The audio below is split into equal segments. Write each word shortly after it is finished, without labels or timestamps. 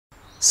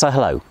So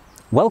hello,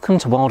 welcome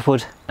to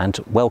Wildwood and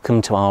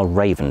welcome to our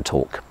Raven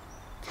Talk.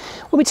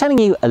 We'll be telling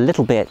you a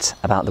little bit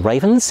about the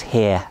ravens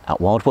here at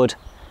Wildwood,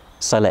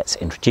 so let's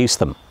introduce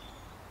them.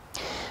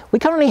 We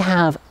currently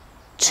have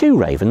two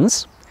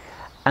ravens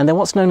and they're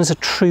what's known as a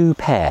true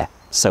pair,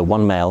 so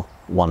one male,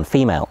 one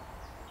female.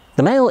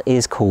 The male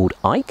is called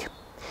Ike.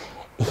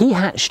 He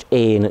hatched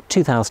in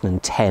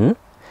 2010,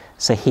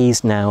 so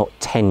he's now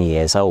 10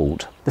 years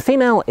old. The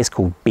female is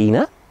called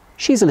Bina.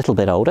 She's a little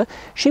bit older.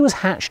 She was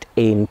hatched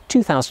in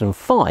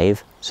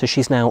 2005, so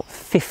she's now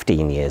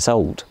 15 years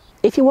old.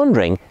 If you're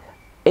wondering,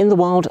 in the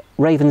wild,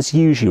 ravens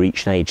usually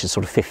reach an age of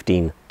sort of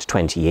 15 to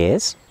 20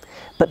 years,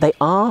 but they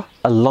are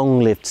a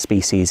long-lived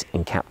species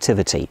in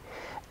captivity.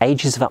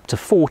 Ages of up to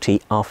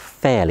 40 are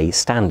fairly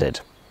standard.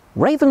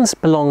 Ravens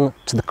belong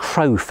to the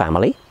crow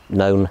family,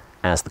 known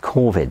as the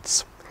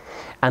corvids,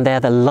 and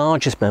they're the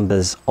largest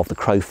members of the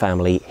crow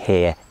family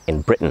here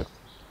in Britain.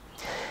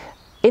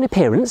 In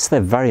appearance,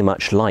 they're very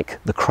much like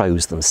the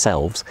crows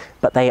themselves,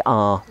 but they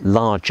are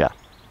larger.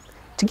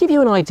 To give you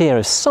an idea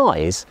of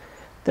size,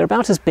 they're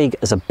about as big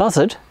as a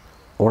buzzard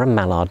or a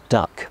mallard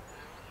duck.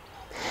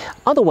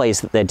 Other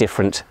ways that they're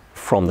different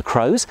from the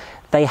crows,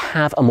 they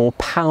have a more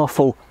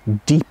powerful,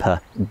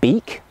 deeper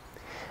beak.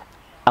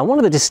 And one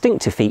of the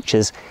distinctive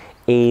features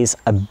is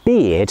a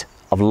beard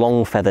of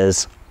long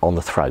feathers on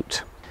the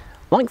throat.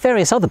 Like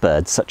various other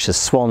birds, such as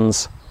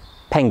swans,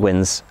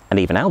 penguins, and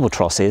even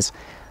albatrosses,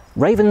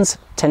 ravens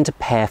tend to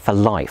pair for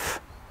life.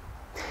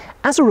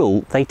 As a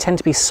rule, they tend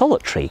to be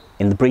solitary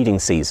in the breeding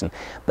season,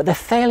 but they're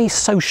fairly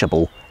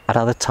sociable at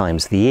other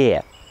times of the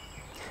year.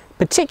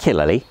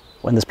 Particularly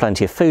when there's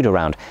plenty of food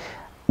around.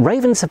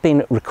 Ravens have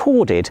been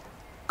recorded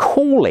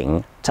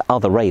calling to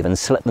other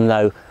ravens to let them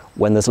know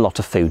when there's a lot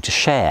of food to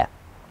share.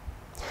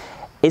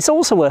 It's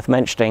also worth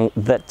mentioning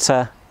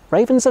that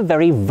ravens are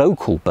very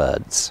vocal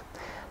birds.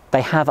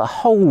 They have a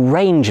whole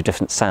range of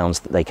different sounds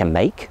that they can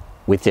make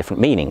with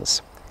different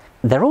meanings.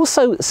 They're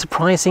also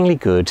surprisingly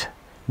good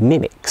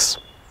mimics.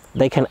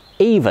 They can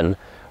even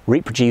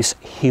reproduce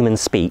human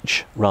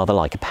speech rather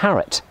like a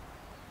parrot.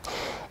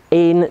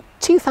 In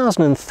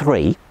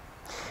 2003,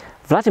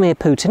 Vladimir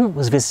Putin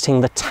was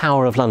visiting the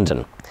Tower of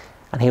London,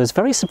 and he was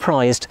very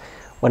surprised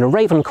when a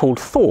raven called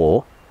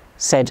Thor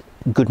said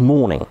good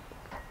morning.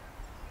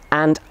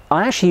 And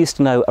I actually used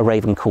to know a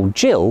raven called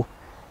Jill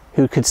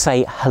who could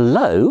say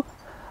hello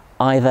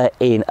either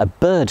in a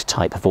bird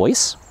type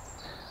voice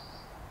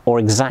or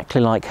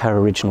exactly like her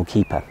original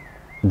keeper.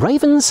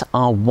 Ravens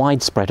are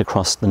widespread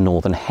across the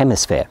northern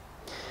hemisphere.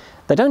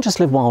 They don't just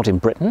live wild in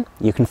Britain,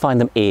 you can find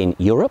them in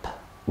Europe,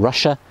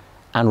 Russia,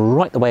 and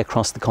right the way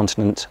across the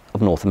continent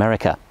of North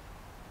America.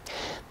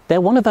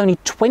 They're one of only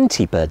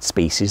 20 bird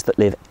species that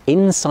live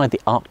inside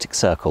the Arctic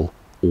Circle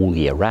all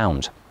year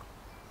round.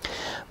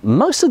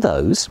 Most of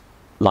those,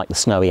 like the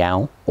snowy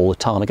owl or the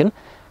ptarmigan,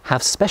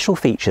 have special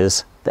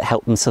features that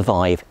help them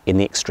survive in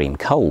the extreme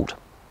cold.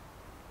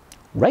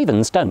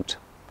 Ravens don't.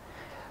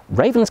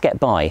 Ravens get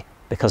by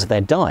because of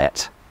their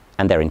diet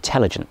and their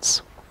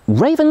intelligence.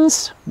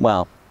 Ravens,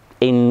 well,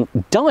 in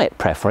diet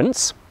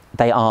preference,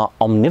 they are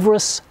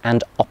omnivorous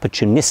and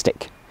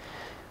opportunistic,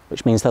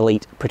 which means they'll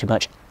eat pretty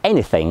much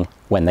anything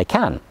when they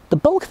can. The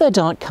bulk of their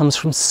diet comes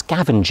from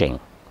scavenging,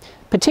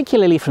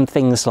 particularly from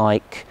things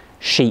like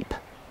sheep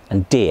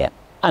and deer.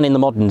 And in the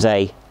modern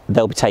day,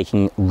 they'll be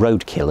taking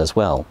roadkill as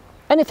well.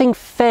 Anything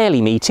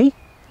fairly meaty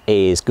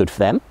is good for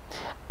them.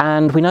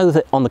 And we know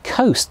that on the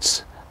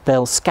coasts,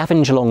 they'll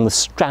scavenge along the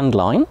strand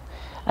line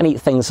and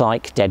eat things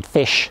like dead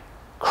fish,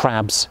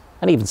 crabs,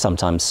 and even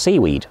sometimes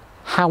seaweed.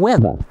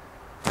 However,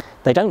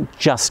 they don't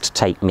just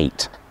take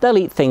meat. They'll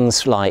eat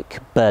things like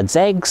birds'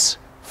 eggs,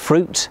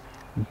 fruit,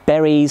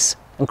 berries,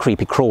 and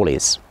creepy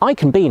crawlies.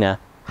 Ike and Bina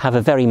have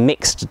a very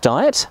mixed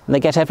diet, and they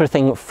get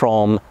everything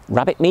from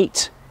rabbit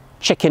meat,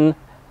 chicken,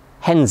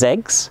 hen's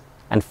eggs,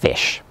 and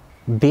fish.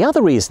 The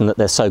other reason that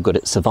they're so good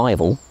at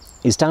survival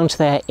is down to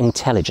their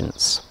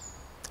intelligence.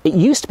 It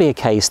used to be a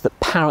case that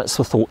parrots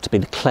were thought to be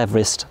the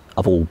cleverest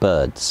of all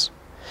birds.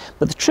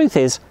 But the truth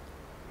is,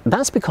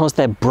 that's because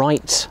they're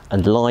bright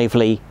and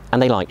lively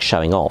and they like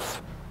showing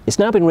off. It's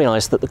now been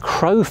realised that the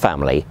crow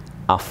family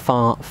are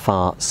far,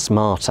 far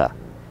smarter.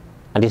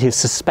 And it is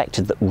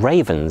suspected that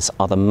ravens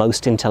are the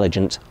most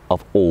intelligent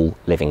of all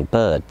living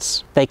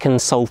birds. They can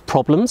solve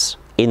problems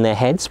in their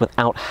heads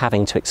without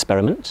having to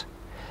experiment.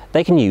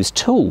 They can use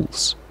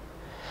tools.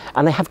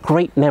 And they have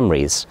great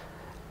memories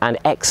and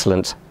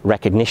excellent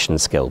recognition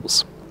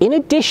skills. In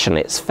addition,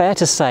 it's fair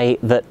to say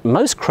that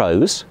most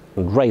crows,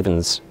 and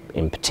ravens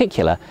in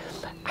particular,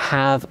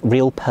 have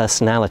real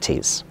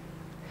personalities.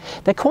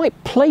 They're quite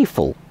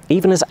playful,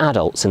 even as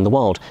adults in the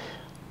wild.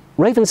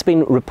 Ravens have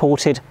been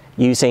reported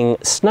using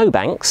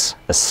snowbanks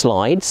as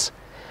slides,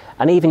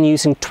 and even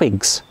using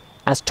twigs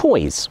as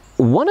toys.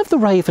 One of the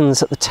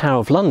ravens at the Tower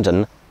of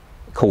London,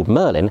 called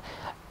Merlin,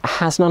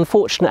 has an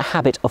unfortunate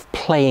habit of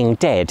playing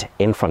dead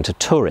in front of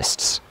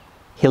tourists.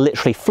 He'll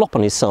literally flop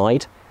on his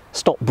side,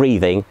 stop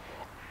breathing,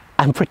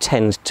 and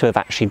pretend to have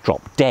actually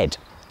dropped dead.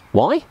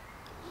 Why?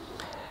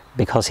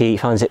 Because he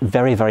finds it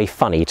very, very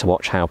funny to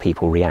watch how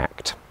people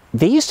react.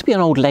 There used to be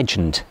an old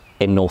legend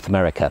in North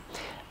America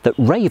that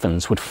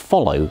ravens would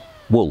follow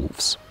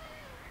wolves.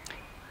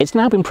 It's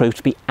now been proved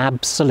to be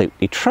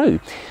absolutely true.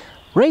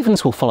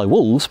 Ravens will follow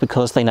wolves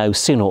because they know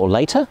sooner or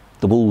later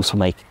the wolves will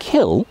make a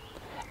kill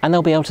and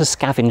they'll be able to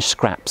scavenge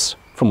scraps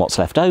from what's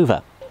left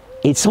over.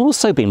 It's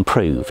also been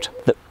proved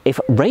that if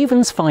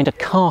ravens find a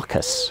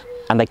carcass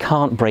and they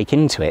can't break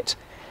into it,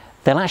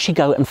 they'll actually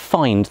go and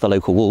find the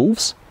local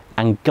wolves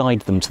and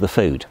guide them to the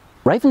food.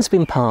 Ravens have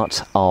been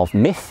part of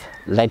myth,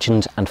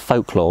 legend and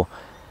folklore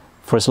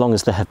for as long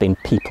as there have been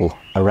people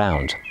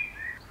around.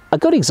 A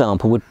good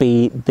example would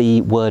be the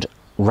word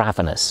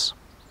ravenous.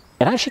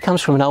 It actually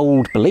comes from an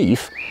old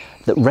belief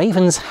that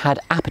ravens had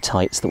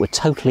appetites that were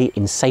totally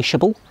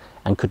insatiable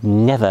and could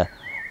never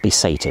be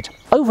sated.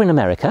 Over in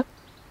America,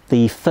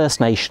 the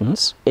First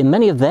Nations, in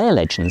many of their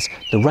legends,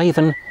 the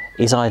raven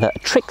is either a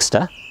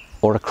trickster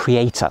or a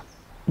creator.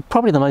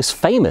 Probably the most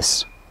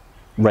famous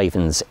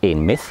ravens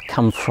in myth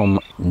come from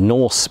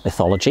Norse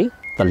mythology,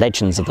 the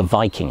legends of the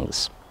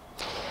Vikings.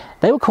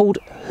 They were called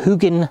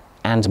Hugin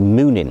and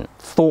Munin,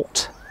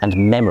 thought and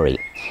memory,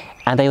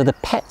 and they were the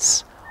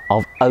pets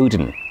of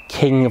Odin,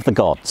 king of the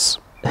gods.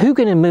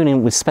 Hugin and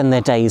Munin would spend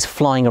their days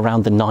flying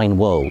around the 9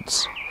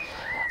 worlds,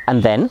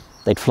 and then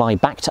they'd fly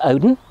back to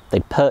Odin,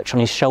 they'd perch on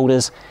his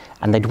shoulders,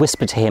 and they'd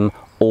whisper to him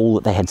all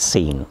that they had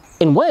seen.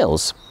 In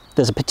Wales,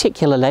 there's a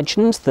particular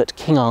legend that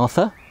King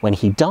Arthur, when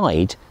he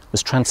died,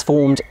 was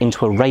transformed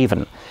into a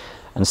raven,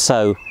 and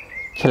so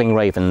killing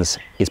ravens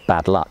is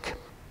bad luck.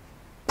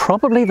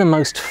 Probably the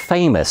most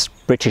famous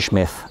British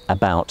myth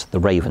about the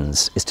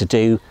ravens is to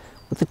do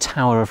with the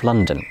Tower of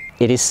London.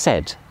 It is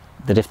said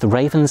that if the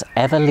ravens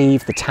ever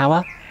leave the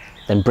tower,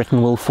 then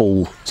Britain will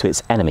fall to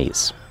its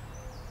enemies.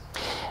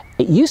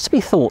 It used to be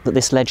thought that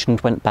this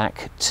legend went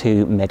back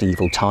to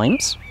medieval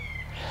times,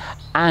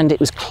 and it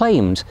was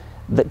claimed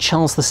that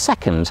Charles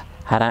II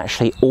had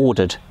actually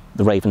ordered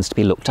the ravens to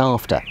be looked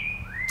after.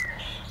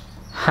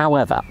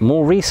 However,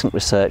 more recent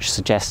research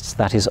suggests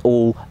that is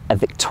all a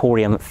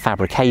Victorian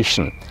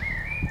fabrication.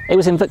 It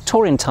was in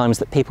Victorian times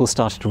that people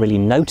started to really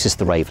notice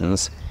the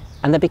ravens,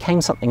 and they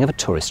became something of a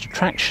tourist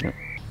attraction.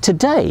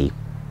 Today,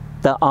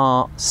 there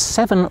are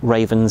 7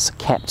 ravens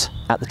kept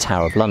at the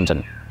Tower of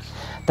London.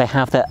 They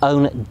have their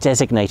own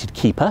designated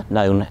keeper,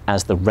 known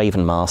as the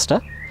Raven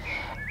Master,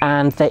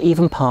 and they're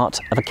even part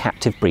of a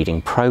captive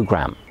breeding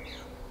programme.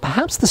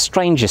 Perhaps the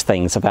strangest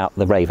things about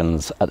the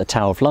ravens at the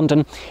Tower of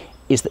London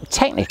is that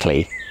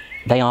technically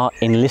they are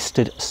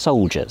enlisted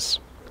soldiers.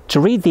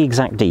 To read the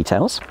exact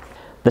details,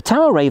 the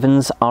Tower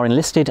Ravens are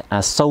enlisted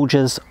as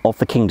soldiers of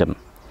the kingdom,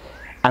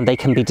 and they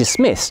can be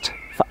dismissed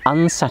for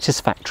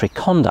unsatisfactory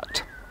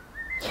conduct.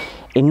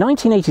 In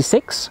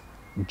 1986,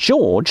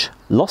 George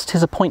lost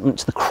his appointment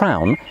to the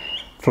Crown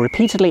for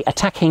repeatedly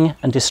attacking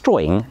and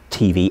destroying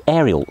TV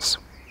aerials.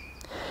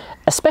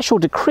 A special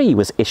decree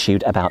was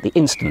issued about the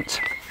incident,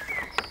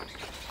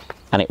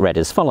 and it read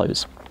as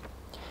follows.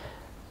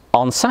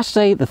 On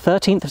Saturday the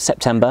 13th of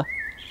September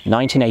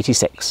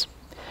 1986,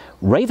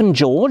 Raven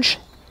George,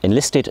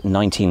 enlisted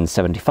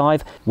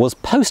 1975, was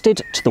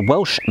posted to the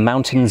Welsh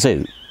Mountain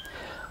Zoo.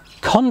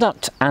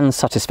 Conduct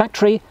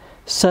unsatisfactory,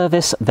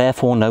 service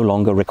therefore no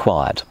longer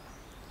required.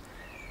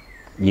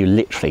 You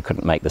literally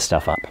couldn't make this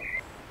stuff up.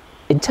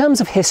 In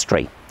terms of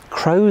history,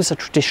 crows are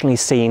traditionally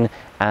seen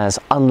as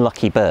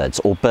unlucky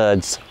birds or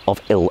birds of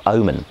ill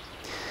omen.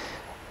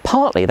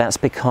 Partly that's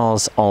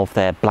because of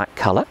their black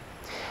colour,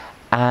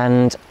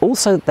 and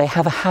also they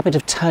have a habit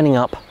of turning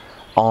up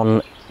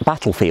on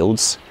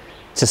battlefields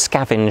to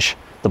scavenge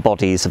the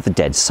bodies of the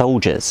dead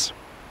soldiers.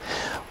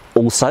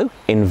 Also,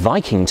 in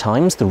Viking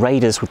times, the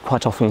raiders would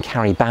quite often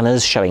carry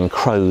banners showing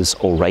crows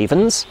or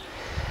ravens,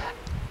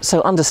 so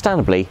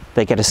understandably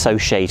they get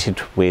associated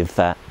with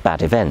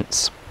bad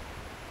events.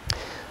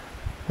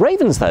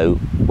 Ravens, though,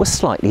 were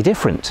slightly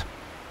different.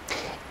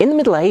 In the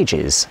Middle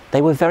Ages,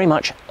 they were very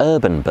much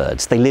urban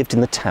birds. They lived in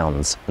the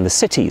towns and the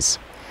cities,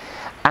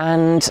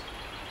 and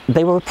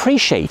they were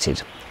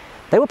appreciated.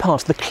 They were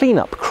part of the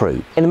clean-up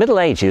crew. In the Middle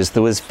Ages,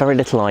 there was very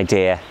little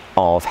idea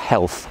of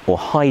health or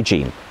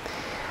hygiene,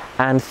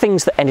 and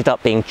things that ended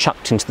up being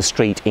chucked into the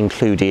street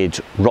included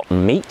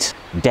rotten meat,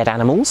 dead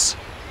animals,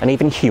 and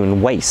even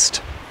human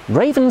waste.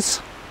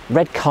 Ravens,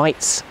 red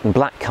kites and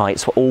black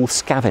kites were all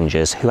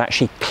scavengers who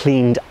actually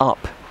cleaned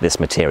up this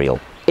material.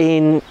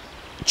 In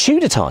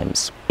Tudor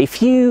times,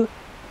 if you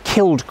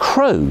killed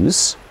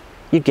crows,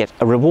 you'd get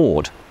a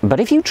reward. But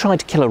if you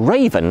tried to kill a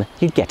raven,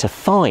 you'd get a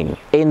fine.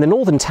 In the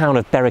northern town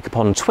of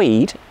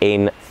Berwick-upon-Tweed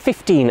in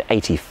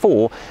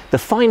 1584, the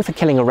fine for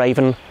killing a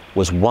raven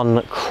was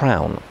 1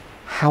 crown.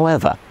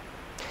 However,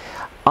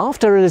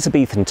 after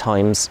Elizabethan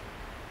times,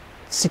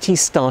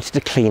 cities started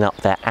to clean up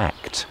their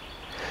act.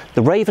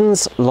 The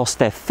ravens lost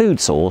their food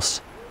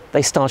source,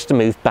 they started to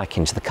move back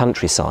into the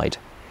countryside.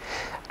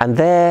 And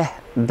there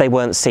they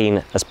weren't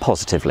seen as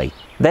positively.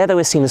 There they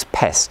were seen as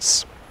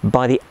pests.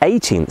 By the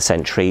 18th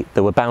century,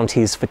 there were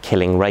bounties for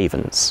killing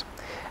ravens.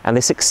 And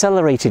this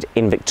accelerated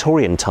in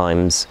Victorian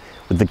times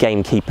with the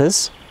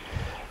gamekeepers,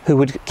 who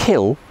would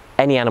kill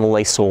any animal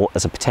they saw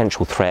as a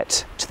potential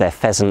threat to their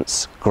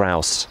pheasants,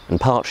 grouse and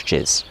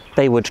partridges.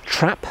 They would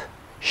trap,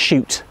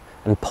 shoot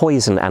and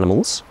poison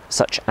animals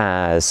such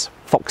as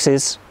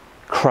foxes,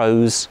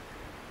 crows,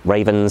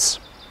 ravens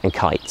and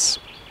kites.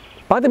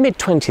 By the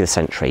mid-20th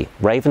century,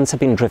 ravens had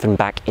been driven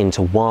back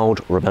into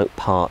wild, remote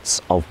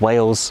parts of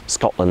Wales,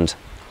 Scotland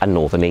and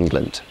northern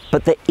England.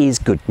 But there is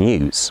good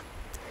news.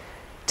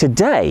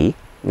 Today,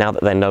 now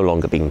that they're no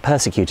longer being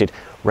persecuted,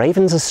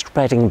 ravens are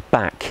spreading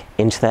back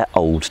into their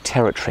old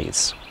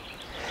territories.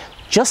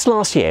 Just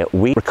last year,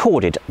 we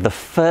recorded the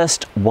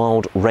first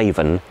wild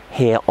raven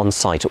here on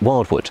site at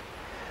Wildwood.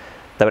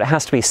 Though it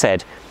has to be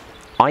said,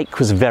 Ike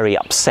was very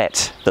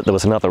upset that there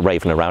was another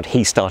raven around.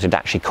 He started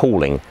actually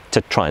calling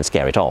to try and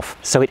scare it off.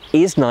 So it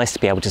is nice to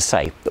be able to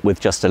say that with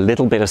just a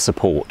little bit of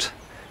support,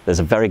 there's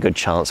a very good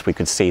chance we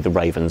could see the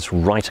ravens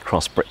right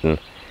across Britain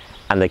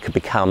and they could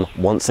become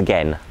once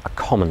again a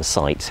common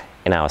sight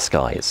in our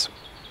skies.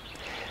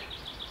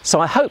 So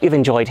I hope you've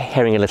enjoyed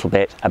hearing a little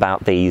bit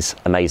about these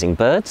amazing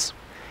birds,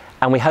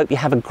 and we hope you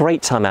have a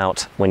great time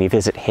out when you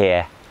visit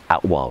here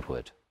at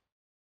Wildwood.